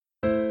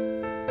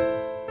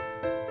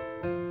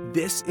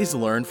This is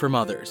Learn from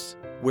Others,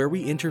 where we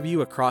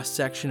interview a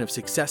cross-section of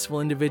successful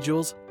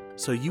individuals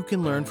so you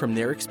can learn from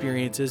their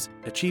experiences,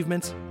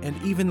 achievements,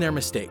 and even their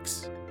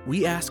mistakes.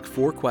 We ask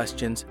 4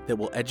 questions that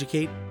will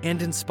educate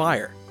and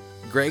inspire.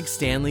 Greg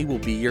Stanley will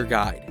be your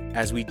guide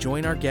as we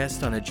join our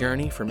guest on a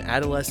journey from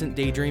adolescent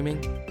daydreaming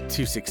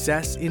to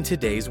success in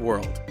today's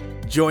world.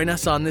 Join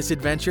us on this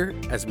adventure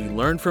as we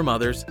learn from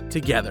others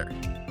together.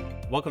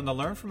 Welcome to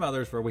Learn from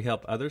Others, where we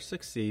help others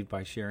succeed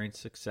by sharing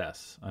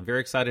success. I'm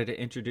very excited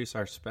to introduce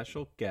our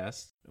special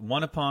guest,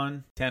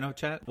 Wonapon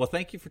Tanochat. Well,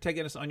 thank you for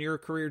taking us on your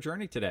career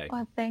journey today.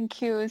 Well,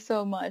 thank you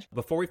so much.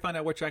 Before we find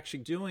out what you're actually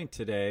doing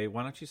today,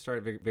 why don't you start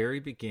at the very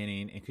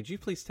beginning, and could you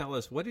please tell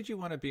us, what did you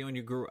want to be when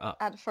you grew up?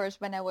 At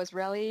first, when I was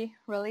really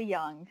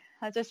young,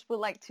 I just would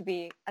like to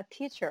be a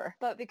teacher.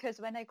 But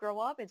because when I grow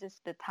up, it's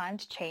just the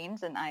times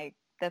change and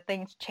the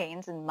things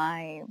changed and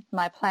my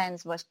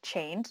plans was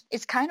changed.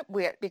 It's kind of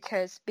weird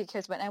because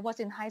when I was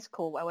in high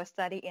school, I was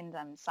studying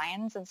in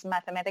science and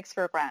mathematics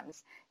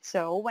programs.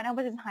 So when I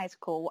was in high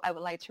school, I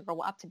would like to grow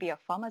up to be a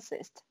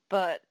pharmacist.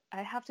 But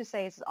I have to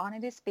say, it's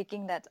honestly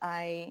speaking, that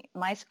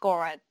my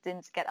score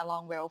didn't get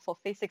along well for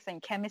physics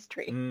and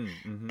chemistry.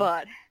 Mm-hmm.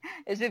 But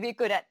it's really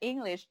good at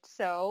English.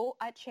 So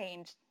I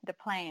changed the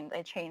plans.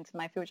 I changed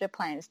my future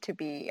plans to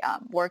be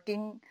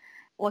working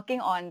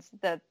on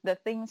the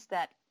things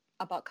that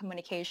about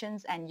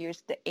communications and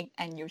use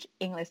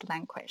English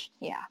language.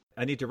 Yeah.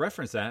 I need to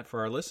reference that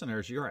for our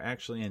listeners. You're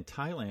actually in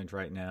Thailand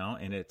right now,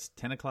 and it's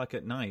 10 o'clock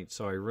at night.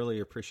 So I really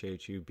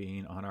appreciate you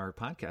being on our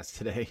podcast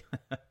today.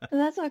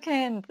 That's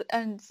okay.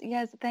 And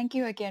yes, thank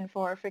you again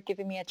for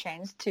giving me a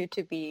chance to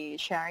be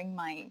sharing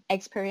my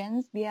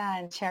experience. Yeah,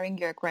 and sharing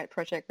your great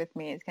project with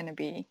me is going to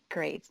be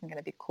great. It's going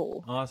to be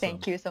cool. Awesome.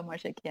 Thank you so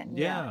much again.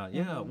 Yeah.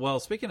 Mm-hmm. Well,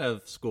 speaking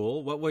of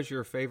school, what was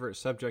your favorite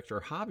subject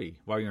or hobby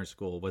while you were in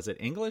school? Was it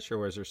English, or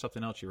was there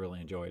something else you really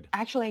enjoyed?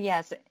 Actually,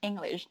 yes,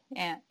 English.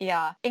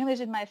 Yeah, English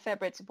is my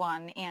favorite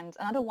one, and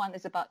another one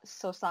is about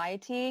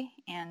society,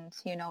 and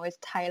it's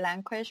Thai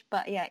language.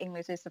 But yeah,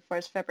 English is the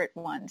first favorite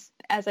ones.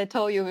 As I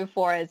told you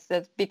before, it's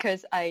that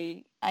because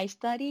I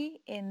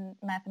study in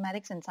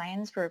mathematics and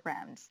science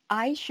programs.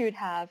 I should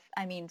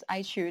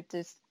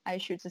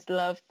just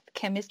love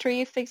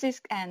chemistry,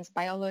 physics, and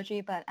biology,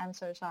 but I'm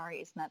so sorry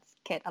it's not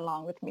get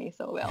along with me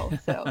so well.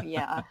 So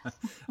yeah.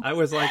 I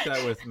was like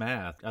that with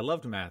math. I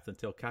loved math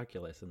until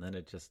calculus, and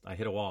then I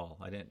hit a wall.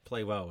 I didn't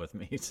play well with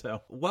me.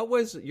 So what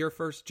was your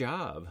first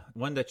job?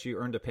 One that you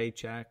earned a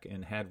paycheck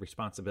and had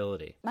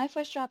responsibility? My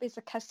first job is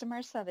a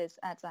customer service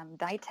at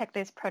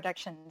Ditectis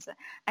Productions.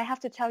 I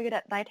have to tell you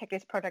that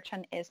Ditectis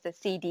Production is the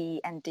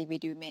CD and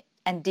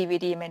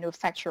DVD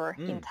manufacturer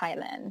in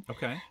Thailand.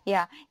 Okay.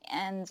 Yeah,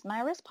 and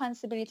my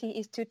responsibility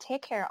is to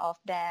take care of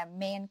their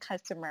main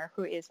customer,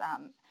 who is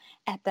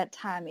at that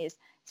time is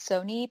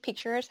Sony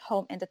Pictures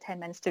Home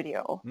Entertainment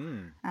Studio.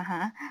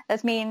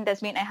 That mean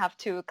I have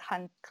to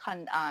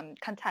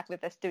contact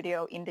with the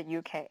studio in the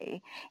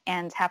UK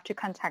and have to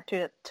contact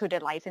to the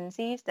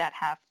licensees that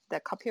have the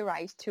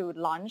copyrights to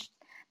launch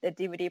the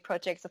DVD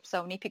projects of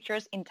Sony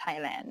Pictures in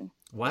Thailand.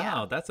 Wow,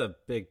 yeah. That's a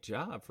big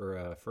job for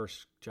a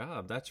first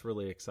job. That's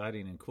really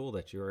exciting and cool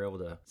that you were able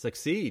to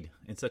succeed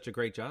in such a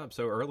great job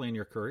so early in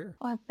your career.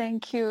 Well,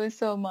 thank you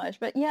so much.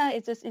 But yeah,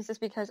 it's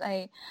just because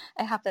I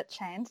have that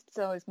chance.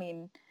 So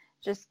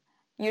just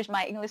use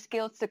my English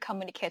skills to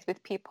communicate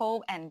with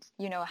people, and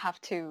have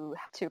to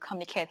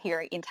communicate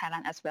here in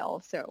Thailand as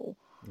well. So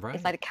right.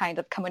 It's like a kind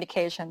of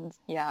communications.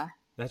 Yeah.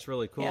 That's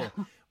really cool. Yeah.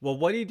 Well,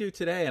 what do you do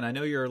today? And I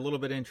know you're a little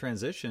bit in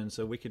transition,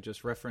 so we could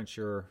just reference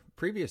your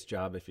previous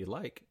job if you'd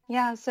like.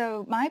 Yeah,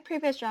 so my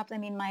previous job,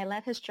 my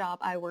latest job,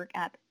 I work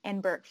at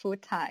Enberg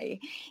Food Thai.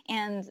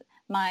 And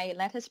my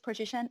latest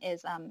position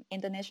is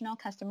International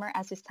Customer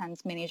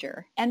Assistance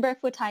Manager. Enberg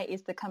Food Thai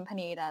is the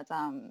company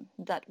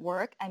that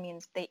work.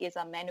 They is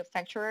a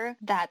manufacturer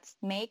that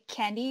make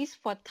candies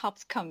for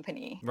Topps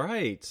company.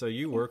 Right. So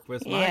you work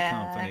with my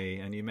company,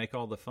 and you make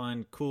all the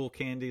fun, cool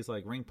candies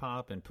like Ring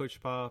Pop and Push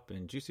Pop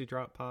and Juicy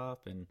Drop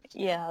Pop and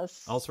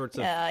yes, all sorts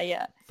of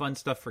fun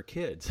stuff for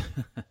kids.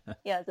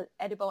 Yeah, the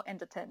edible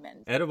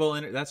entertainment.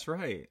 That's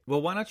right.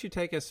 Well, why don't you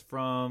take us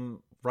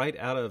from right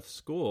out of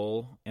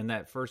school and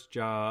that first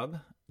job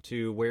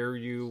to where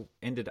you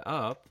ended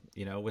up,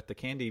 with the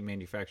candy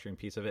manufacturing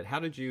piece of it. How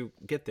did you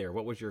get there?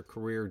 What was your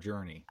career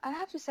journey? I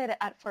have to say that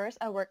at first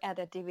I worked at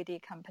a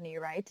DVD company,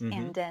 right? Mm-hmm.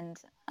 And then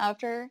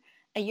after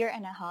a year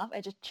and a half,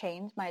 I just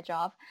changed my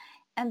job.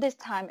 And this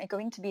time I'm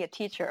going to be a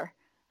teacher.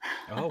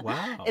 Oh,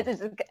 wow.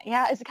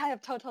 It's kind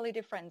of totally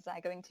different.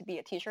 I'm going to be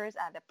a teacher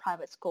at a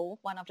private school,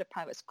 one of the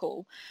private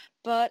school.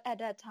 But at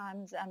that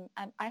time,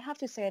 I have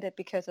to say that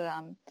because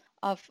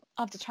of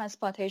the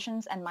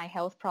transportations and my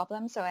health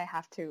problems, so I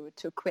have to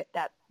quit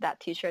that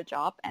teacher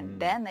job. And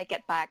then I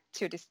get back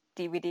to this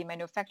DVD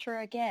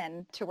manufacturer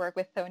again to work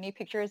with Sony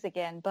Pictures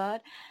again.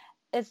 But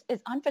it's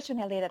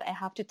unfortunately that I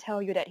have to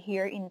tell you that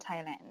here in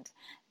Thailand,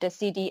 the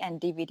CD and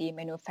DVD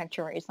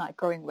manufacturer is not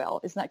growing well.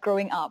 It's not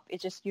growing up.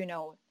 It's just,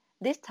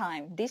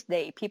 this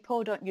day,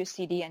 people don't use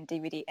CD and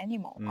DVD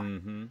anymore,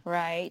 Mm-hmm.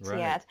 right? Right.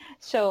 Yes.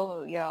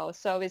 So,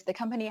 so is the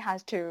company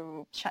has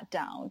to shut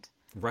down.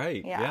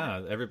 Right. Yeah.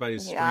 Yeah.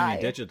 Everybody's Yeah.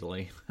 streaming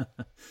digitally.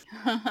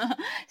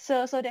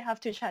 So they have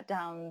to shut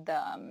down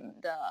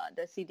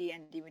the CD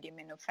and DVD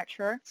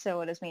manufacturer. So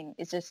what does mean?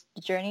 It's just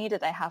the journey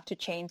that I have to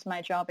change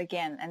my job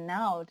again. And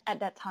now at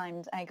that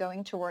time, I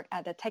going to work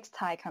at a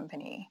textile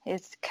company.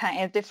 It's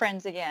kind of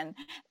different again.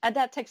 At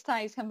that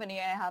textiles company,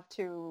 I have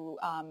to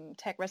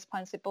take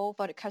responsible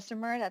for the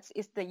customer.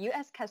 It's the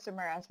U.S.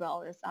 customer as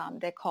well as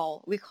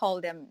we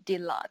call them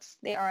dealers.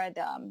 They are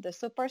the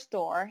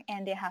superstore,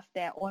 and they have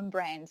their own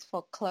brands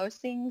for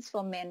clothing,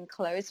 for men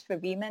clothes, for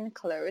women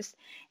clothes.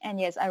 And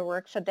yes, I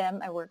work for them.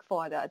 I work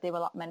for the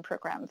development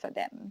program for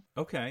them.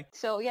 Okay.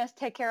 So yes,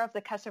 take care of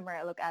the customer.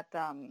 Look at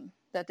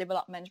the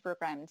development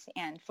programs,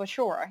 and for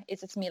sure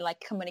it's just me like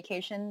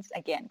communication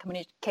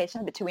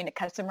between the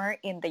customer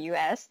in the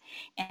US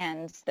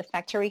and the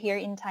factory here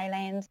in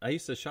Thailand. I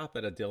used to shop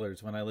at a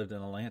Dillard's when I lived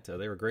in Atlanta.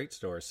 They were great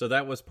stores. So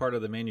that was part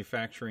of the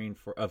manufacturing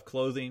of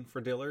clothing for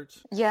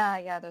Dillard's?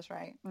 Yeah, that's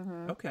right.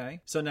 Mm-hmm.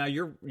 Okay. So now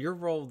your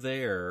role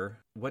there,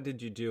 what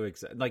did you do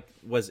exactly? Like,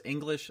 was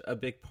English a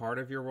big part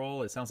of your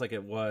role? It sounds like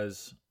it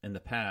was in the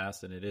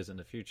past and it is in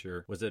the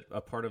future. Was it a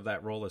part of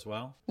that role as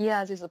well?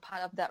 Yes, it's a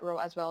part of that role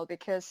as well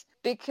because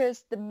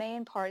the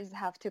main part is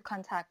have to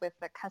contact with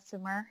the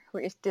customer who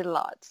is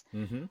Deloitte.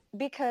 Mm-hmm.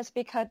 Because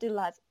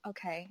Deloitte,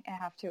 okay, I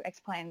have to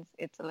explain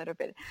it a little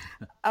bit.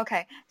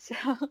 Okay, so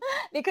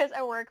because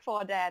I work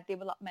for the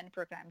development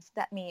programs,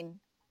 that means,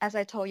 as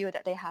I told you,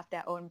 that they have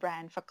their own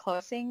brand for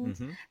clothing.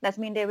 Mm-hmm. That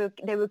means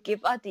they will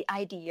give us the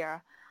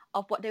idea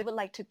of what they would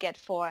like to get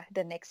for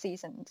the next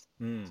season.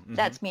 Mm-hmm.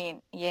 That's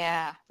mean,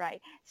 yeah, right.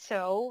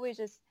 So we're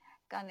just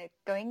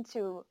going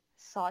to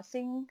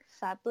sourcing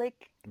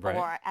fabric Right.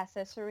 or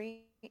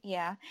accessory,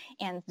 yeah,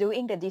 and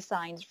doing the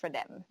designs for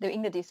them,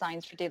 doing the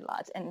designs for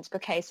Deloitte, and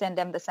okay, send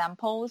them the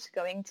samples,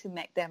 going to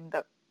make them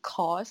the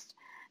cost,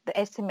 the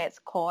estimates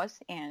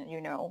cost, and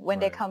when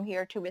they Right. come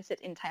here to visit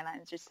in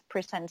Thailand, just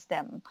presents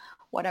them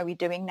what are we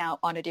doing now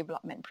on the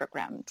development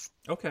programs.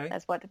 Okay.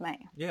 That's what my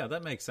Yeah,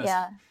 that makes sense.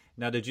 yeah.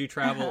 Now, did you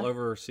travel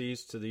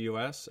overseas to the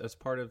U.S. as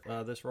part of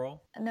this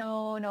role?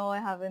 No, I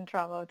haven't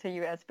traveled to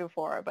US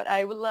before, but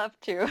I would love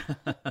to.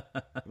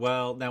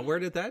 Well, now, where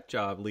did that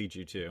job lead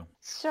you to?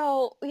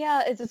 So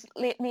yeah, it just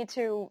led me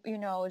to,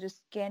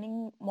 just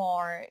gaining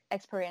more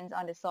experience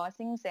on the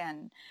sourcings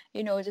and,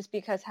 just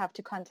because have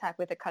to contact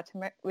with the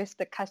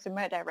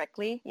customer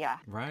directly. Yeah.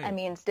 Right. I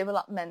mean, it's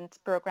development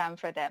program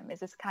for them. It's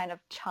this kind of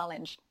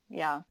challenge.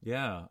 Yeah.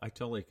 Yeah, I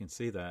totally can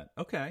see that.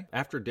 Okay.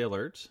 After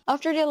Dillard's.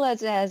 After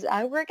Deloitte, yes,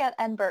 I work at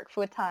Enberg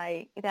Food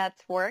Thai. That's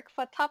work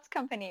for Top's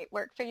company,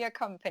 work for your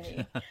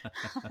company.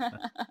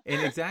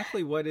 And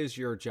exactly what is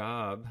your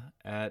job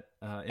at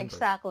Enberg?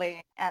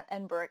 Exactly. At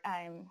Enberg,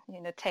 I'm,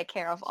 take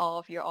care of all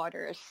of your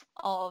orders,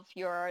 all of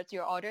your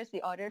orders,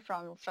 the order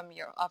from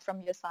your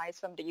size,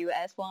 from the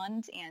US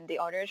ones, and the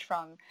orders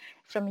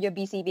from your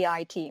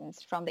BCBI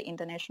teams, from the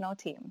international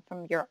team,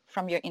 from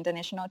your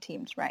international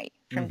teams, right?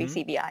 From Mhm.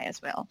 BCBI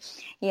as well.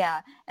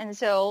 Yeah. And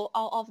so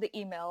all of the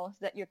emails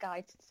that you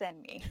guys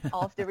send me,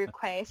 all of the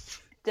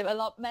requests,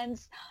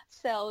 developments,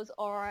 sales,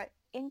 or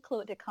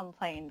include the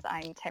complaints,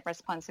 I'm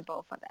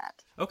responsible for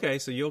that. Okay,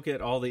 so you'll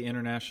get all the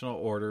international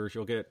orders,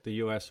 you'll get the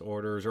U.S.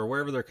 orders, or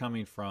wherever they're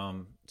coming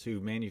from to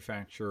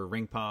manufacture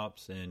ring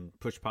pops and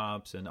push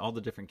pops and all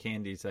the different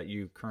candies that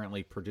you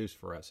currently produce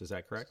for us. Is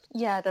that correct?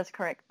 Yeah, that's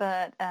correct.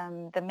 But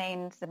the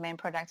main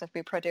products that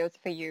we produce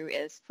for you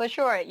is, for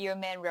sure, your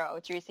main row,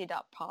 Juicy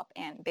Dot Pop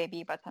and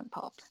Baby Button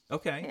Pop.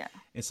 Okay. Yeah.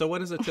 And so what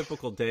does a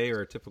typical day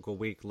or a typical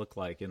week look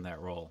like in that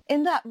role?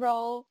 In that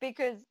role,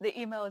 because the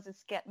emails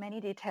just get many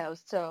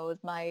details, so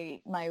my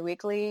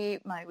weekly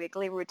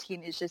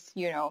routine is just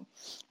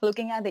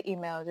looking at the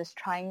email, just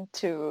trying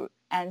to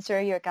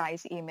answer your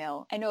guys'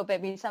 email. I know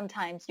maybe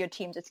sometimes your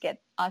team just get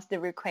us the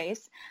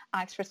request,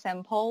 ask for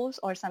samples,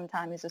 or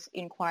sometimes it's just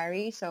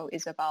inquiry. So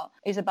it's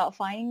about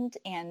find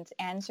and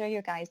answer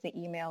your guys the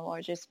email,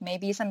 or just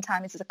maybe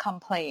sometimes it's a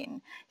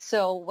complaint.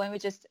 So when we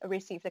just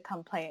receive the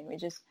complaint, we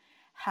just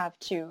have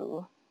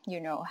to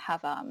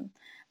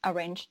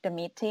arrange the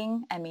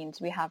meeting. I mean,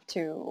 we have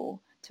to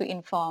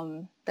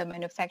inform the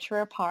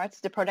manufacturer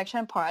parts, the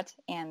production parts,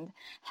 and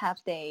have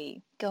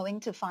they going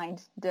to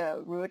find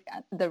the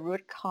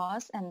root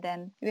cause, and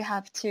then we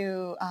have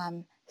to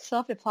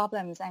solve the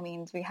problems. I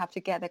mean, we have to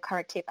get the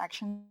corrective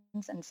actions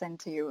and send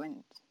to you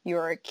and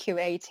your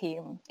QA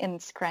team in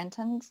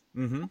Scranton.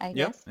 Mm-hmm. I Yep,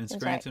 guess. in Is that-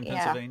 Scranton, yeah.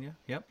 Pennsylvania.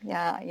 Yep.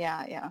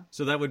 Yeah.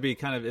 So that would be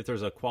kind of if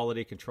there's a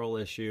quality control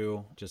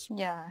issue, just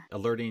Yeah.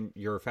 alerting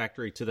your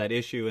factory to that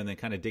issue and then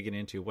kind of digging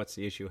into what's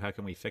the issue, how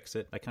can we fix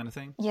it, that kind of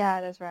thing.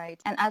 Yeah, that's right.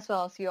 And as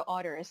well as your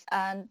orders.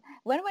 And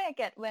when we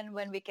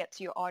get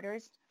to your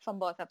orders from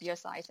both of your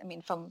sides, I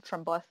mean from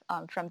both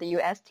from the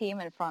US team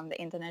and from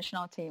the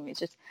international team, it's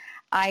just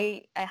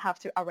I have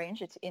to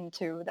arrange it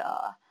into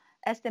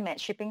estimate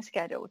shipping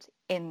schedules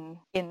in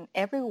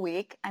every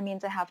week. I mean,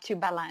 they have to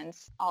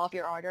balance all of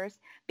your orders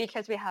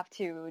because we have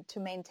to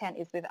maintain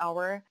it with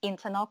our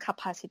internal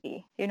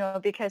capacity.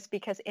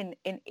 Because in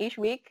each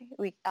week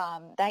we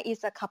that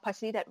is a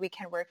capacity that we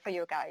can work for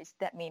you guys.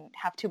 That means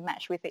have to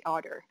match with the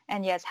order,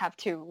 and yes, have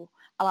to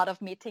a lot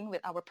of meeting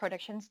with our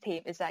productions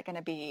team. Is that going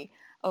to be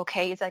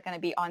okay? Is that going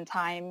to be on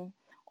time?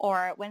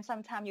 Or when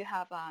sometimes you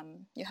have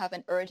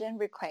an urgent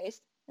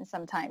request, and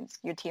sometimes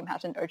your team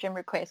has an urgent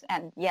request,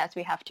 and yes,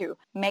 we have to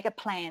make a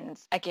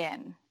plans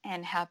again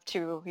and have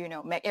to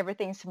make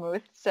everything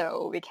smooth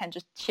so we can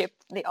just ship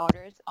the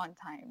orders on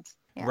time.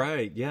 Yeah.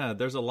 Right. Yeah.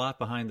 There's a lot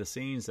behind the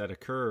scenes that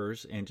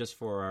occurs. And just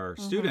for our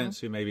students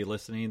who may be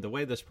listening, the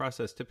way this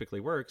process typically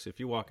works, if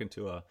you walk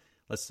into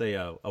let's say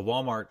a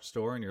Walmart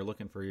store and you're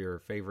looking for your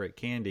favorite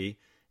candy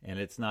and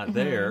it's not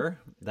there,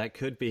 that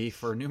could be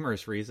for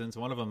numerous reasons.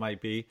 One of them might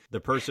be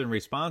the person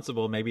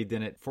responsible maybe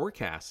didn't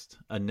forecast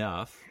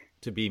enough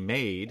to be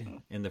made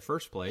in the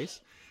first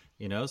place.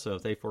 So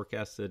if they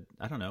forecasted,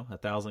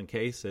 1,000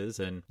 cases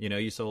and,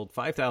 you sold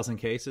 5,000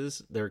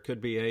 cases, there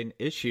could be an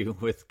issue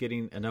with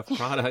getting enough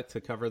product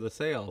to cover the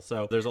sale.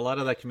 So there's a lot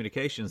of that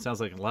communication. It sounds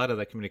like a lot of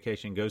that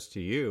communication goes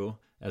to you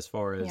as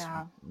far as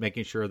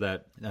making sure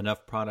that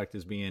enough product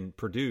is being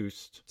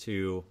produced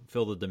to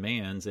fill the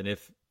demands. And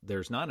if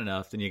there's not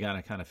enough, then you got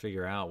to kind of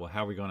figure out, well,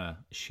 how are we going to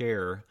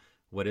share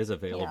what is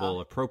available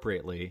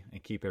appropriately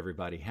and keep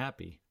everybody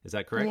happy. Is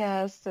that correct?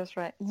 Yes, that's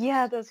right.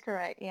 Yeah, that's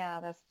correct.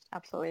 Yeah, that's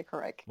absolutely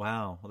correct.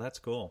 Wow. Well, that's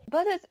cool.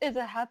 But it's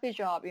a happy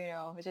job,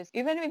 just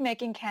even with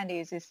making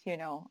candies is,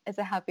 it's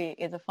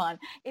a fun.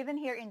 Even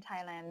here in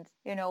Thailand,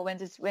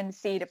 when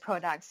see the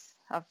products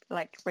of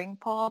like ring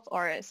pop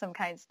or some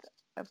kinds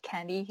of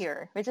candy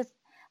here, we're just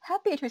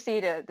happy to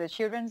see the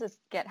children just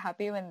get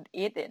happy when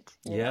eat it.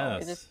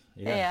 Yes.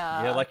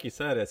 Yeah, like you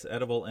said, it's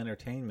edible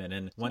entertainment.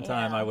 And one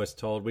time I was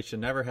told we should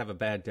never have a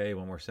bad day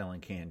when we're selling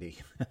candy.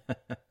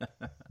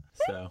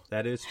 So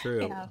that is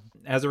true. Yeah.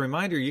 As a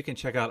reminder, you can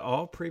check out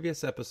all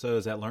previous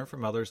episodes at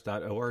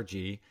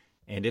learnfromothers.org.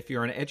 And if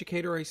you're an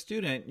educator or a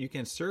student, you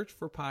can search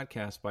for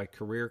podcasts by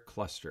career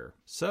cluster.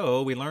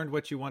 So we learned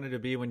what you wanted to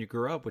be when you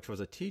grew up, which was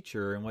a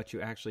teacher, and what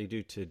you actually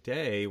do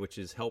today, which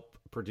is help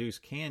produce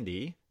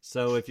candy.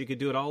 So if you could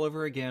do it all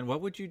over again,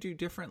 what would you do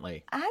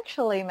differently?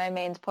 Actually, my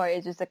main part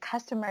is just the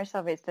customer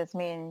service. That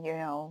means,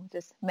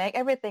 just make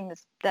everything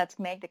that's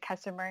make the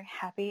customer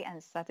happy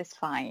and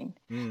satisfying.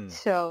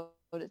 So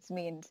this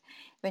means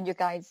when you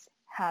guys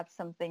have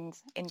something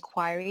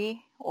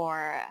inquiry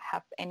or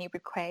have any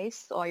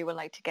requests, or you would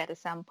like to get a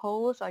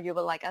samples, or you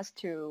would like us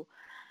to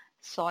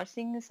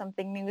sourcing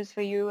something new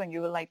for you, and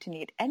you would like to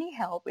need any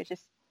help, which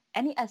is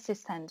any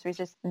assistance, we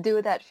just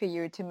do that for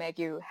you to make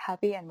you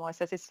happy and more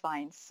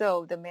satisfying.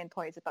 So the main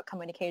point is about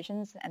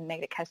communications and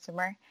make the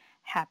customer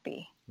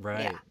happy.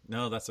 Right. Yeah.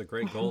 No, that's a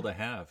great goal to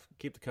have.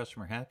 Keep the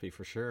customer happy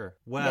for sure.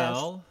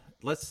 Well,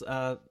 let's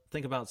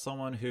think about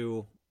someone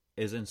who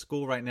is in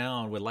school right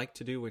now and would like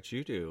to do what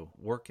you do,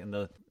 work in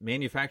the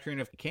manufacturing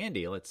of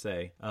candy, let's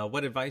say.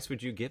 What advice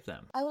would you give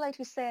them? I would like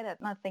to say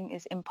that nothing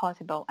is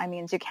impossible. I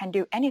mean, you can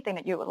do anything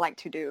that you would like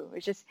to do.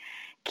 You just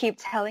keep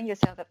telling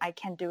yourself that I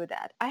can do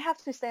that. I have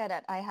to say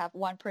that I have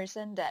one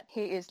person that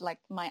he is like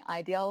my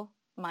ideal,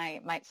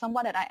 my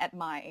someone that I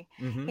admire.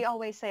 He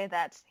always say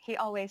that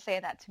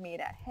to me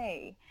that,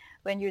 hey,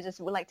 when you just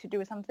would like to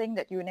do something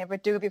that you never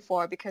do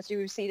before, because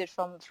you see it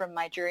from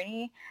my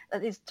journey,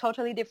 that is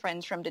totally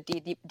different from the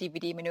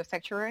DVD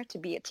manufacturer to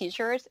be a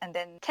teacher and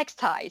then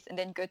textiles and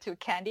then go to a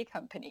candy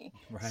company.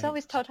 Right. So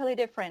it's totally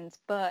different,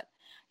 but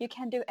you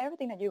can do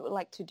everything that you would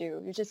like to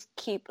do. You just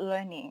keep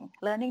learning.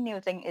 Learning new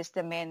thing is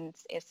the main,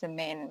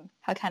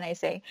 how can I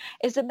say?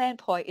 It's the main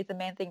point. It's the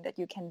main thing that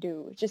you can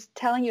do. Just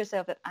telling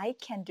yourself that I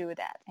can do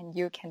that and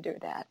you can do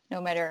that, no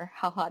matter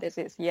how hard it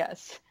is.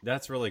 Yes.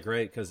 That's really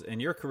great, because in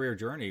your career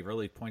journey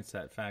really points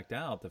that fact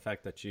out, the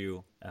fact that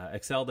you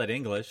excelled at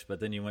English, but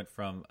then you went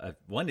from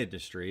one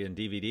industry in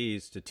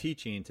DVDs to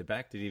teaching to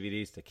back to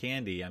DVDs to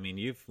candy. I mean,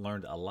 you've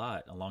learned a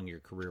lot along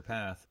your career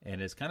path,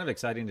 and it's kind of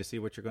exciting to see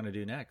what you're going to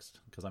do next,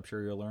 because I'm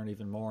sure you'll learn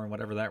even more in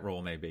whatever that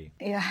role may be.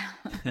 Yeah.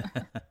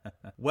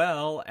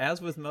 Well,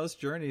 as with most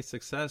journeys,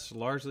 success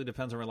largely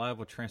depends on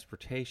reliable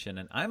transportation.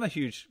 And I'm a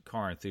huge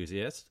car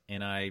enthusiast,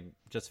 and I'm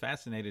just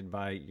fascinated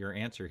by your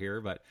answer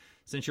here. But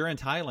since you're in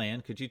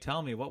Thailand, could you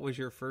tell me, what was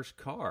your first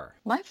car?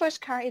 My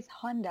first car is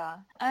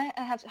Honda. I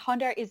have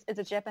Honda is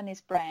a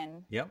Japanese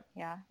brand. Yep.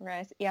 Yeah,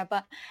 right. Yeah,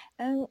 but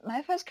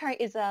my first car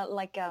is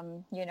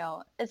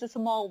it's a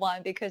small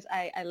one, because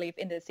I live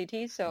in the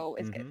city, so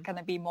it's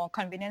gonna be more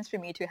convenient for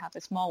me to have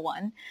a small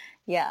one.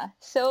 Yeah.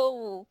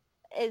 So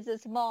it's a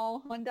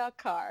small Honda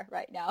car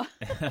right now.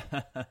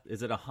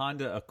 Is it a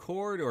Honda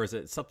Accord, or is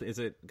it something? Is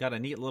it got a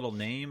neat little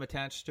name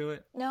attached to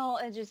it? No,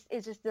 it's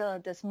just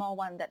the small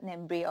one that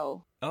named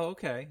Brio. Oh,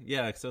 okay.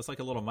 Yeah, so it's like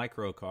a little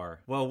micro car.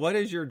 Well, what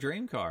is your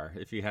dream car,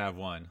 if you have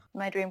one?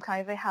 My dream car,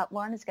 if I have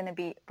one, is going to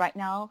be, right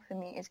now, for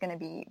me, it's going to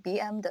be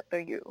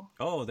BMW.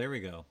 Oh, there we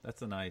go.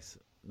 That's a nice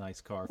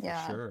nice car for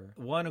Yeah. sure.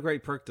 One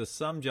great perk to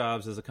some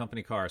jobs is a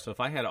company car. So if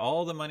I had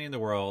all the money in the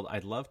world,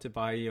 I'd love to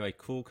buy you a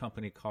cool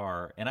company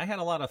car. And I had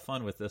a lot of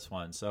fun with this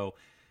one. So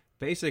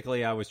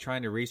basically, I was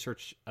trying to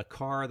research a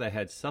car that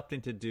had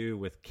something to do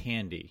with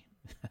candy.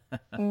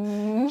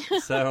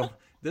 So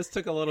this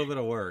took a little bit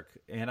of work,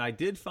 and I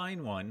did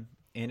find one.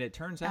 And it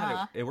turns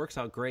out it works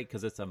out great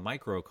because it's a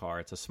micro car.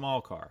 It's a small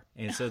car.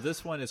 And so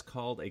this one is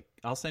called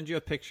I'll send you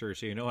a picture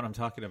so you know what I'm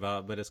talking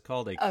about, but it's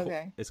called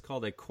it's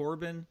called a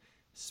Corbin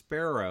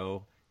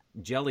Sparrow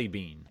Jelly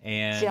Bean.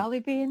 And Jelly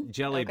bean?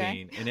 Jelly Okay.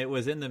 Bean. And it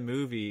was in the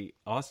movie,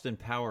 Austin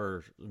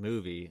Powers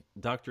movie.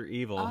 Dr.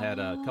 Evil had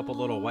a couple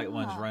little white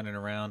ones running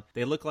around.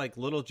 They look like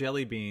little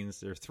jelly beans.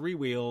 They're 3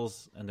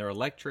 wheels, and they're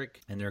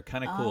electric, and they're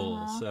kind of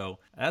cool. So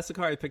that's the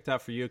car I picked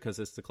out for you because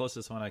it's the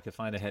closest one I could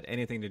find that had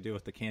anything to do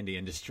with the candy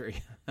industry.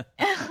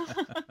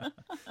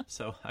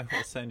 So I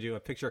will send you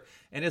a picture.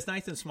 And it's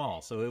nice and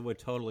small, so it would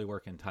totally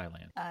work in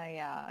Thailand.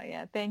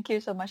 Yeah. Thank you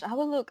so much. I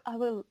will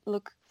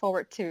look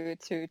forward to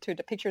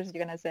the pictures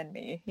you're gonna send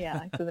me.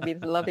 Yeah, it's gonna be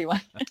a lovely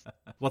one.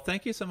 Well,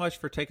 thank you so much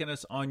for taking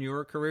us on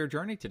your career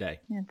journey today.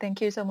 And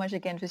thank you so much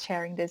again for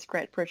sharing this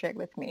great project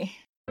with me.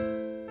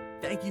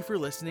 Thank you for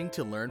listening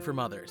to Learn from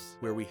Others,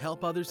 where we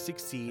help others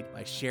succeed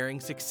by sharing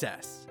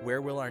success. Where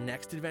will our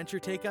next adventure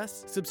take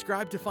us?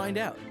 Subscribe to find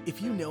out.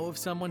 If you know of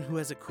someone who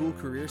has a cool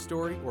career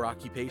story or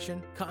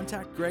occupation,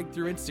 contact Greg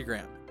through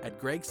Instagram at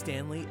Greg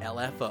Stanley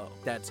LFO.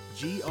 That's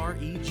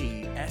GregStanley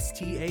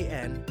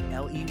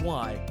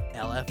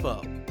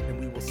LFO. And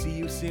we will see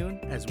you soon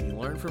as we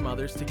learn from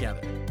others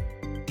together.